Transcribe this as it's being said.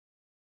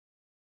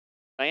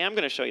I am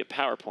going to show you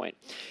PowerPoint.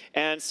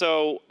 And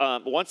so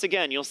once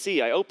again, you'll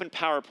see I open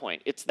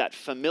PowerPoint. It's that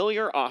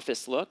familiar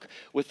Office look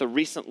with the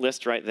recent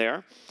list right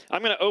there.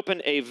 I'm going to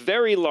open a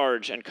very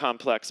large and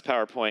complex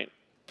PowerPoint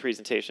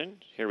presentation.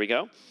 Here we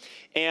go.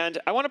 And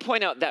I want to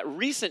point out that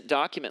recent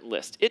document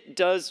list, it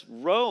does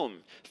roam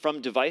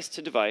from device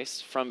to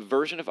device, from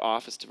version of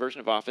Office to version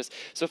of Office.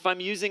 So if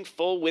I'm using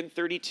full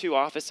Win32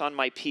 Office on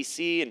my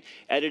PC and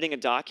editing a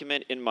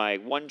document in my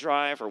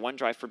OneDrive or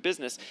OneDrive for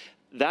Business,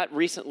 that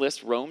recent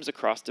list roams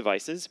across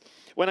devices.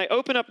 When I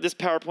open up this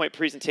PowerPoint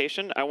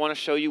presentation, I want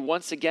to show you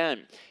once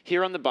again,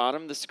 here on the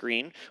bottom of the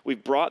screen,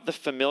 we've brought the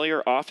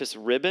familiar Office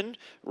ribbon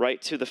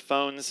right to the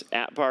phone's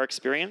app bar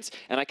experience,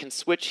 and I can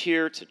switch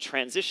here to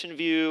transition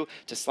view,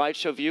 to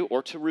slideshow view,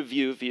 or to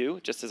review view,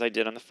 just as I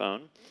did on the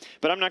phone.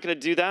 But I'm not going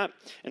to do that.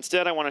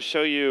 Instead, I want to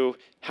show you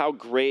how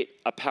great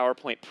a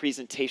PowerPoint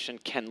presentation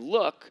can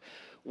look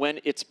when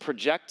it's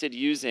projected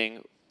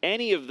using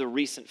any of the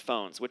recent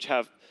phones, which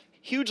have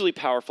hugely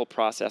powerful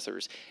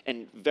processors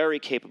and very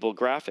capable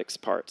graphics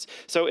parts.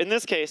 So in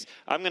this case,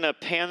 I'm going to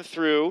pan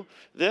through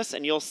this,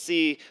 and you'll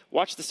see,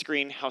 watch the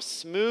screen, how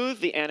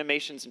smooth the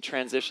animations and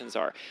transitions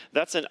are.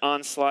 That's an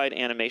on-slide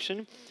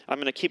animation. I'm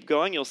going to keep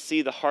going. You'll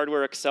see the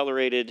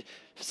hardware-accelerated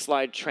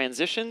slide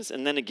transitions,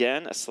 and then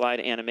again, a slide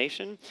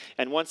animation.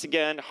 And once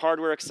again,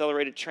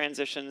 hardware-accelerated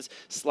transitions,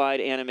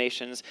 slide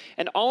animations.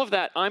 And all of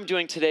that I'm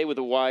doing today with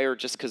a wire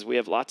just because we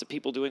have lots of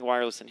people doing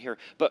wireless in here.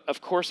 But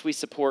of course, we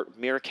support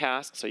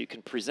Miracast, so you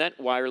can present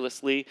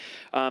wirelessly.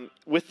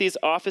 With these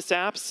Office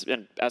apps,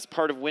 and as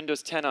part of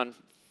Windows 10 on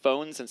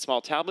phones and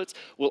small tablets,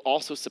 we'll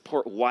also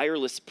support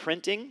wireless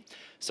printing.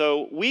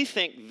 So we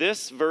think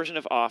this version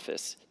of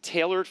Office,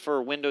 tailored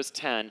for Windows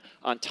 10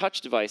 on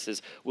touch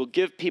devices, will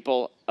give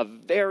people a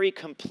very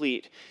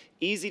complete,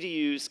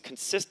 easy-to-use,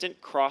 consistent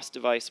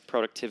cross-device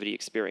productivity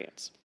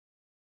experience.